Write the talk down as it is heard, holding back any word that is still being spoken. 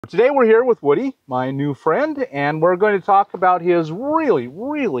Today we're here with Woody, my new friend, and we're going to talk about his really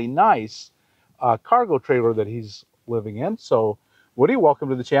nice cargo trailer that he's living in. So, Woody, welcome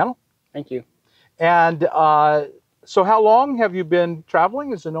to the channel. Thank you. And so how long have you been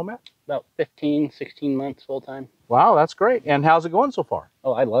traveling as a nomad? About 15, 16 months full time. Wow, that's great. And how's it going so far?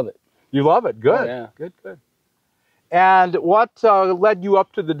 Oh, I love it. You love it? Good. Oh, yeah. Good. And what led you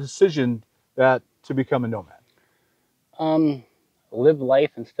up to the decision to become a nomad? Live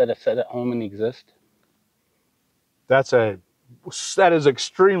life instead of sit at home and exist. That is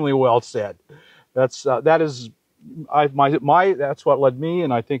extremely well said. That's what led me,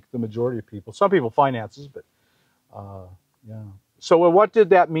 and I think the majority of people. Some people finances, but yeah. So what did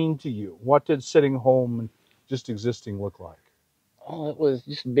that mean to you? What did sitting home and just existing look like? Oh, it was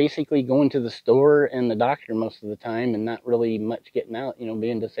just basically going to the store and the doctor most of the time, and not really much getting out. You know,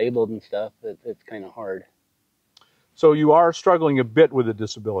 being disabled and stuff. It's kind of hard. So you are struggling a bit with a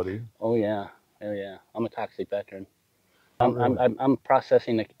disability. Oh yeah, oh yeah. I'm a toxic veteran. Really? I'm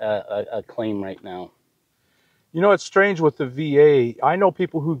processing a claim right now. You know, it's strange with the VA. I know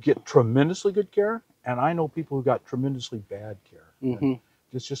people who get tremendously good care, and I know people who got tremendously bad care. Mm-hmm.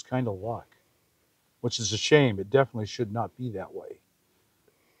 It's just kind of luck, which is a shame. It definitely should not be that way.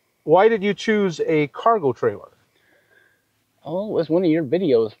 Why did you choose a cargo trailer? Oh, it was one of your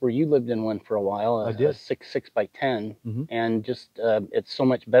videos where you lived in one for a while. I did. A 6 by 10, Mm-hmm. and just it's so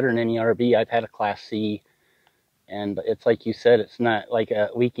much better than any RV. I've had a Class C, and it's like you said, it's not like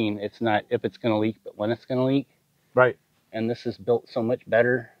leaking. It's not if it's going to leak, but when it's going to leak. Right. And this is built so much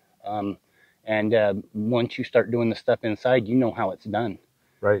better. And once you start doing the stuff inside, you know how it's done.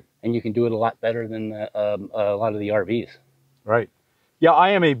 Right. And you can do it a lot better than a lot of the RVs. Right. Yeah, I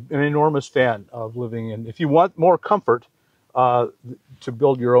am an enormous fan of living in. If you want more comfort, to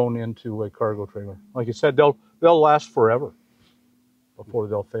build your own into a cargo trailer. Like you said, they'll last forever before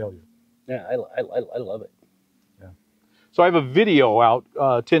they'll fail you. Yeah, I love it. Yeah. So I have a video out,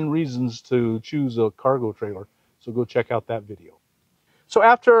 10 reasons to choose a cargo trailer. So go check out that video. So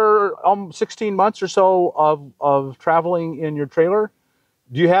after 16 months or so of traveling in your trailer,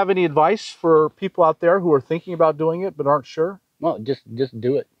 do you have any advice for people out there who are thinking about doing it but aren't sure? Well, just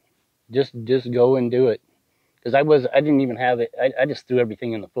do it. Just go and do it. Because I didn't even have it. I just threw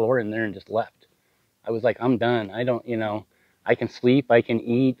everything in the floor in there and just left. I was like, I'm done. I don't, I can sleep, I can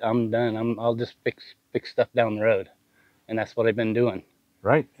eat, I'm done. I'll just fix stuff down the road. And that's what I've been doing.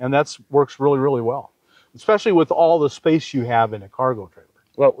 Right. And that works really well. Especially with all the space you have in a cargo trailer.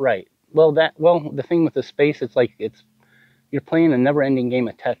 Well, right. Well, the thing with the space, it's like you're playing a never-ending game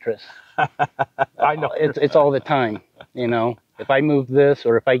of Tetris. I know. It's all the time, If I move this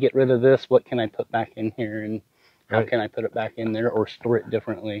or if I get rid of this, what can I put back in here, and how can I put it back in there or store it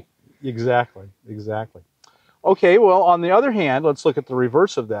differently? Exactly. Okay, well, on the other hand, let's look at the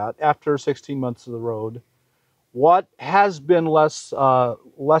reverse of that. After 16 months of the road, what has been less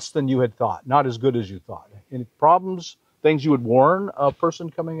than you had thought, not as good as you thought? Any problems, things you would warn a person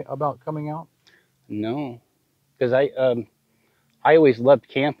coming out? No, because I always loved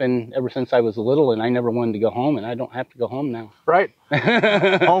camping ever since I was little, and I never wanted to go home, and I don't have to go home now. Right.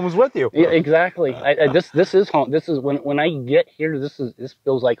 Home's with you. Yeah, exactly. This is home. This is when I get here, this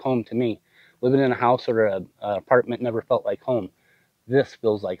feels like home to me. Living in a house or an apartment never felt like home. This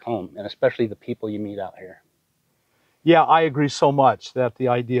feels like home, and especially the people you meet out here. Yeah, I agree so much that the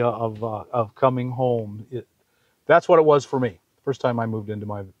idea of coming home, that's what it was for me. First time I moved into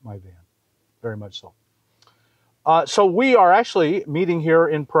my van. Very much so. So we are actually meeting here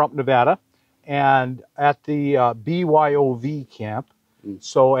in Pahrump, Nevada, and at the BYOV camp.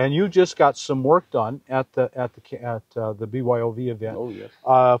 So, and you just got some work done at the BYOV event. Oh yes.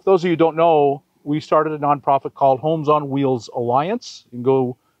 For those of you who don't know, we started a nonprofit called Homes on Wheels Alliance. You can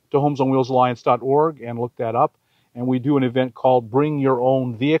go to homesonwheelsalliance.org and look that up. And we do an event called Bring Your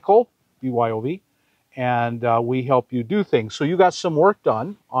Own Vehicle, BYOV, and we help you do things. So you got some work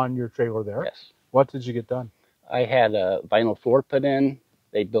done on your trailer there. Yes. What did you get done? I had a vinyl floor put in.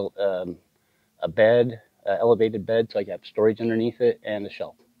 They built a bed, elevated bed, so I could have storage underneath it, and a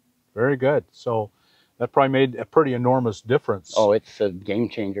shelf. Very good. So that probably made a pretty enormous difference. Oh, it's a game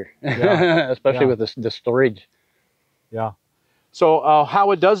changer, yeah. especially with the storage. Yeah. So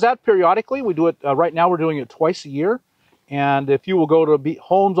how it does that periodically, we do it, right now we're doing it twice a year. And if you will go to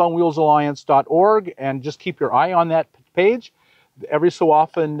homesonwheelsalliance.org and just keep your eye on that page, every so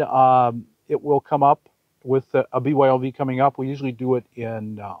often it will come up with a BYOV coming up. We usually do it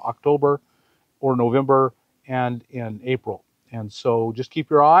in October or November and in April. And so just keep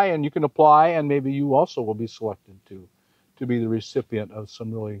your eye, and you can apply, and maybe you also will be selected to be the recipient of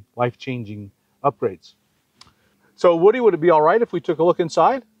some really life-changing upgrades. So Woody, would it be all right if we took a look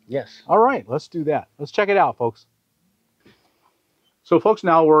inside? Yes. All right, let's do that. Let's check it out, folks. So, folks,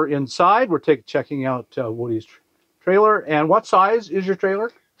 now we're inside. We're checking out Woody's trailer. And what size is your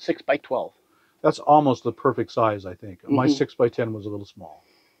trailer? 6 by 12. That's almost the perfect size, I think. My 6 by 10 was a little small.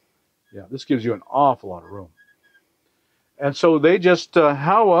 Yeah, this gives you an awful lot of room. And so they just,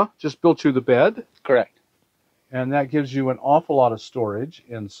 Howa just built you the bed. Correct. And that gives you an awful lot of storage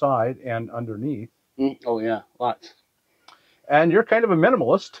inside and underneath. Oh, yeah, lots. And you're kind of a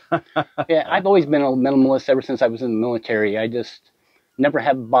minimalist. Yeah, I've always been a minimalist ever since I was in the military. I just never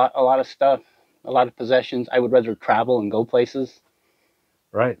have bought a lot of stuff, a lot of possessions. I would rather travel and go places.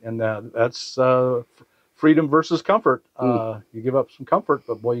 Right, and that's freedom versus comfort. You give up some comfort,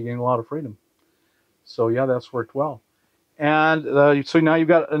 but boy, you gain a lot of freedom. So yeah, that's worked well. And so now you've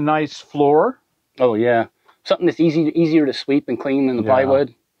got a nice floor. Oh yeah, something that's easier to sweep and clean than the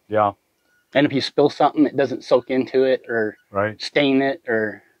plywood. Yeah. And if you spill something, it doesn't soak into it or stain it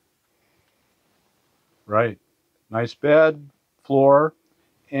or. Right. Nice bed, floor,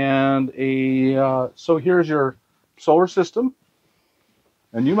 and a. So here's your solar system.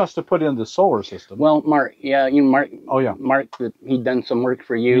 And you must have put in the solar system. Well, Mark, yeah, Mark. Oh yeah, Mark, he'd done some work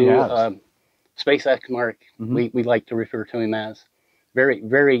for you. He has. SpaceX Mark, we like to refer to him as very,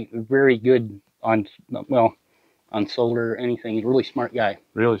 very, very good on solar or anything. He's a really smart guy.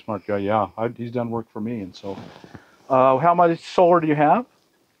 Really smart guy. Yeah, he's done work for me, and so. How much solar do you have?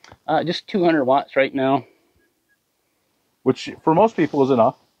 Just 200 watts right now. Which for most people is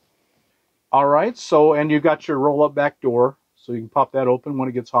enough. All right. So, and you've got your roll-up back door. So you can pop that open when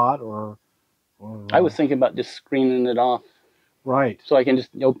it gets hot, or I was thinking about just screening it off. Right. So I can just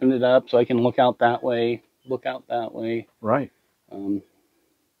open it up, so I can look out that way, look out that way. Right. And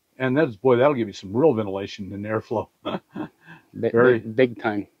that's, boy, that'll give you some real ventilation and airflow. Big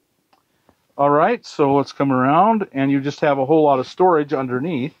time. All right. So let's come around, and you just have a whole lot of storage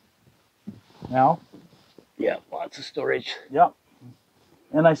underneath. Now. Yeah, lots of storage. Yep.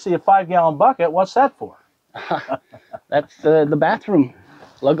 And I see a 5-gallon bucket. What's that for? That's the bathroom,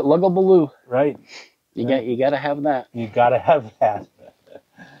 Luggabaloo. Right. You got to have that. You got to have that.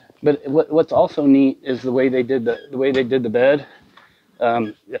 But what's also neat is the way they did the bed.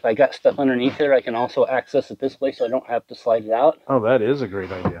 If I got stuff underneath there, I can also access it this way, so I don't have to slide it out. Oh, that is a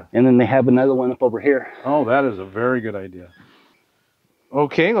great idea. And then they have another one up over here. Oh, that is a very good idea.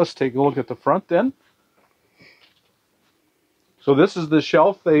 Okay, let's take a look at the front then. So this is the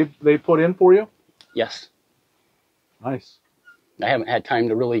shelf they put in for you? Yes. Nice. I haven't had time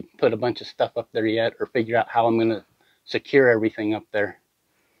to really put a bunch of stuff up there yet or figure out how I'm going to secure everything up there.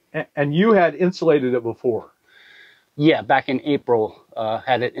 And you had insulated it before? Yeah, back in April,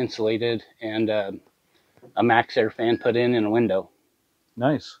 had it insulated and a Max Air fan put in a window.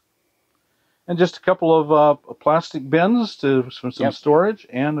 Nice. And just a couple of plastic bins for some storage,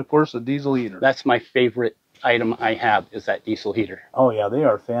 and of course a diesel heater. That's my favorite item I have, is that diesel heater. Oh yeah, they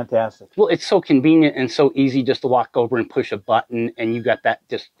are fantastic. Well, it's so convenient and so easy just to walk over and push a button, and you got that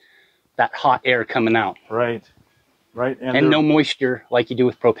hot air coming out. Right. Right. And no moisture like you do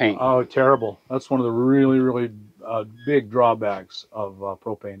with propane. Oh, terrible. That's one of the really, really big drawbacks of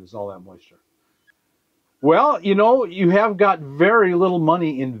propane is all that moisture. Well, you know, you have got very little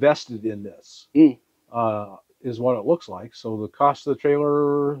money invested in this, is what it looks like. So the cost of the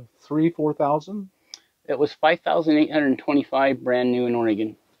trailer, $4,000? It was $5,825 brand new in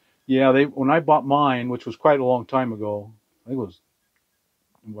Oregon. Yeah, when I bought mine, which was quite a long time ago, I think it was,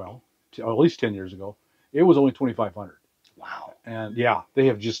 well, at least 10 years ago, it was only $2,500. Wow. And yeah, they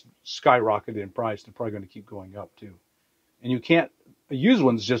have just skyrocketed in price. They're probably going to keep going up too. And you can't, a used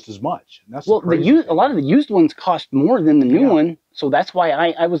one's just as much. And that's well, a lot of the used ones cost more than the new one. So that's why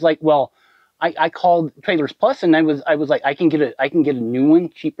I was like, well, I called Trailers Plus and I was like, I can get a new one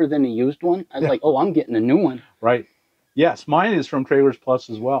cheaper than a used one. I was like, oh, I'm getting a new one. Right. Yes, mine is from Trailers Plus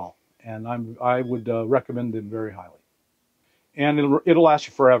as well, and I would recommend them very highly. And it'll last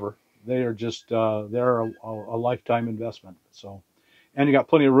you forever. They are just they're a lifetime investment. So, and you got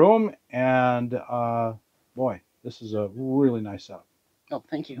plenty of room, and boy, this is a really nice setup. Oh,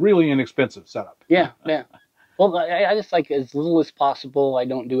 thank you. Really inexpensive setup. Yeah, yeah. Well, I just like as little as possible. I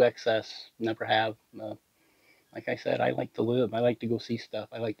don't do excess. Never have. Like I said, I like to live. I like to go see stuff.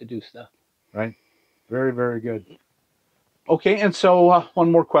 I like to do stuff. Right. Very, very good. Okay, and so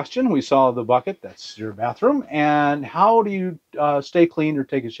one more question. We saw the bucket. That's your bathroom. And how do you stay clean or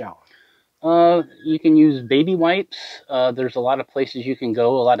take a shower? You can use baby wipes. There's a lot of places you can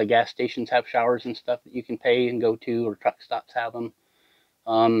go. A lot of gas stations have showers and stuff that you can pay and go to, or truck stops have them.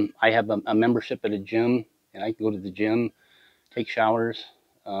 I have a membership at a gym, and I can go to the gym, take showers.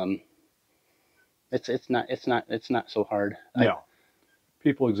 It's not so hard. No.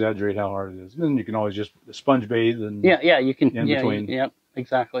 People exaggerate how hard it is. And then you can always just sponge bathe and Yeah, you can. in between. Yeah,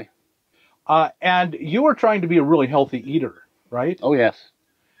 exactly. And you are trying to be a really healthy eater, right? Oh yes.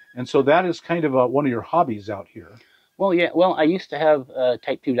 And so that is kind of one of your hobbies out here. Well, yeah. Well, I used to have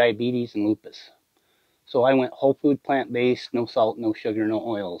type 2 diabetes and lupus, so I went whole food, plant based, no salt, no sugar, no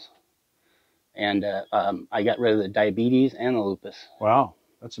oils, and I got rid of the diabetes and the lupus. Wow,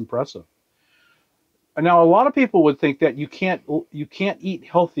 that's impressive. And now a lot of people would think that you can't eat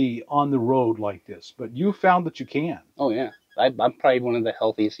healthy on the road like this, but you found that you can. Oh yeah, I'm probably one of the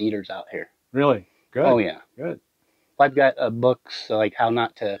healthiest eaters out here. Really? Good. Oh yeah. Good. I've got books like how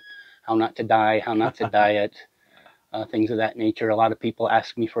not to die, how not to diet, things of that nature. A lot of people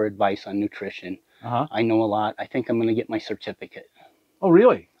ask me for advice on nutrition. I know a lot. I think I'm going to get my certificate. Oh,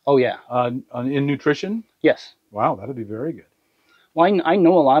 really? Oh yeah. In nutrition? Yes. Wow, that'd be very good. Well, I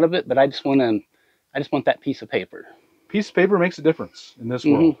know a lot of it, but I just want that piece of paper. Piece of paper makes a difference in this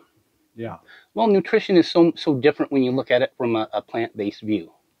world. Yeah. Well, nutrition is so different when you look at it from a plant-based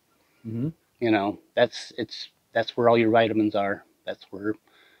view. You know, that's where all your vitamins are. That's where,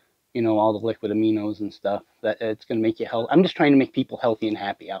 you know, all the liquid aminos and stuff. That it's going to make you healthy. I'm just trying to make people healthy and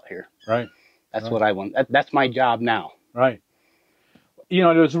happy out here. Right. That's what I want. That's my job now. Right. You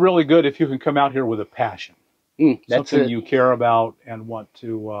know, it's really good if you can come out here with a passion. That's something you care about and want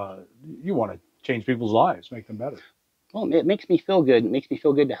to change people's lives, make them better. Well, it makes me feel good. It makes me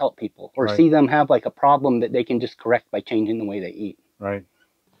feel good to help people or see them have like a problem that they can just correct by changing the way they eat. Right.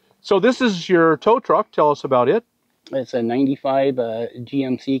 So this is your tow truck. Tell us about it. It's a 95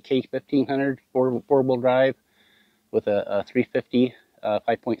 GMC K1500 four-wheel drive with a 350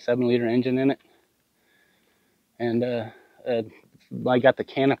 5.7 liter engine in it. And I got the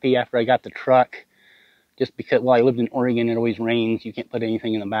canopy after I got the truck, just because, well, I lived in Oregon, it always rains. You can't put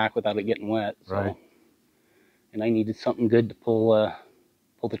anything in the back without it getting wet. So. Right. And I needed something good to pull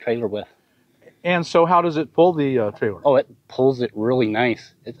the trailer with. And so how does it pull the trailer? Oh, it pulls it really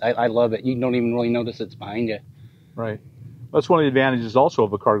nice. I love it. You don't even really notice it's behind you. Right. That's one of the advantages also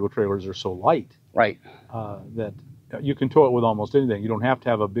of a cargo trailers. They're so light. Right. That you can tow it with almost anything. You don't have to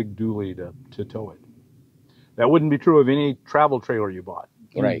have a big dually to tow it. That wouldn't be true of any travel trailer you bought.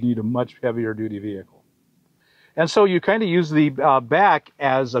 You need a much heavier duty vehicle. And so you kind of use the back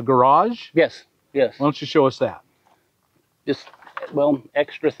as a garage? Yes. Yes. Why don't you show us that? Just, well,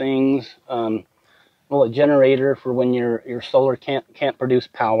 extra things. Well, a generator for when your solar can't produce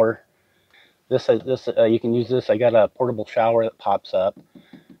power. This you can use this. I got a portable shower that pops up.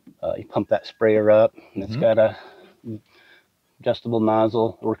 You pump that sprayer up, and it's got a adjustable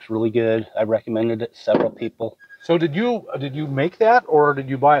nozzle. It works really good. I recommended it to several people. So did you make that, or did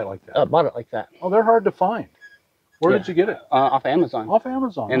you buy it like that? I bought it like that. Oh, they're hard to find. Where did you get it? Off Amazon. Off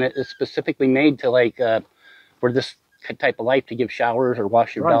Amazon. And it is specifically made to like for this type of life, to give showers or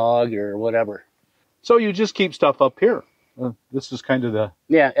wash your dog or whatever. So you just keep stuff up here. This is kind of the...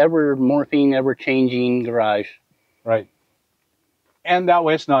 Yeah, ever morphing, ever changing garage. Right. And that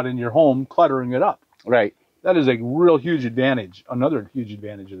way it's not in your home cluttering it up. Right. That is a real huge advantage. Another huge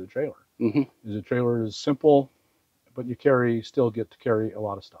advantage of the trailer. Is the trailer is simple, but you still get to carry a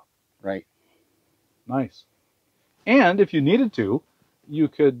lot of stuff. Right. Nice. And if you needed to, you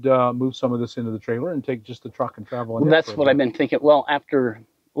could move some of this into the trailer and take just the truck and travel. Well, that's what I've been thinking. Well, after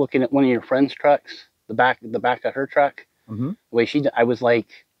looking at one of your friend's trucks, the back of her truck, the way I was like,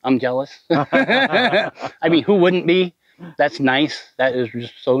 I'm jealous. I mean, who wouldn't be? That's nice. That is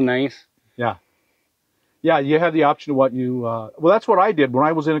just so nice. Yeah. Yeah, you have the option of what you... well, that's what I did when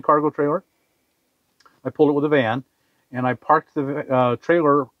I was in a cargo trailer. I pulled it with a van, and I parked the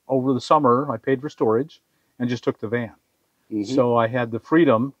trailer over the summer. I paid for storage and just took the van. So I had the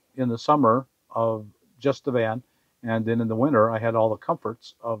freedom in the summer of just the van, and then in the winter I had all the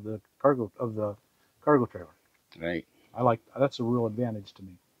comforts of the cargo trailer. Right. That's a real advantage to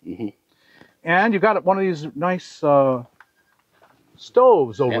me. And you got one of these nice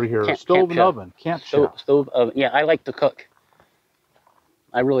stoves over here, stove and oven, camp stove oven. Yeah, I like to cook.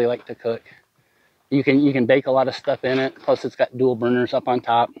 I really like to cook. You can bake a lot of stuff in it. Plus, it's got dual burners up on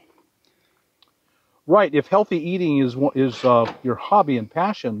top. Right. If healthy eating is your hobby and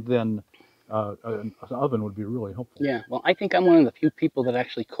passion, then an oven would be really helpful. Yeah. Well, I think I'm one of the few people that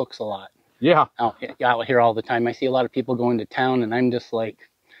actually cooks a lot. Yeah. Out here all the time. I see a lot of people going to town, and I'm just like,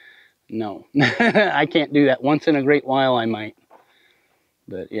 no, I can't do that. Once in a great while, I might.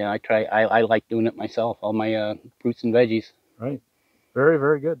 But yeah, I try. I like doing it myself. All my fruits and veggies. Right. Very,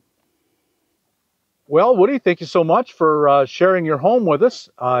 very good. Well, Woody, thank you so much for sharing your home with us.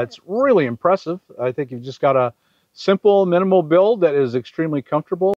 It's really impressive. I think you've just got a simple, minimal build that is extremely comfortable.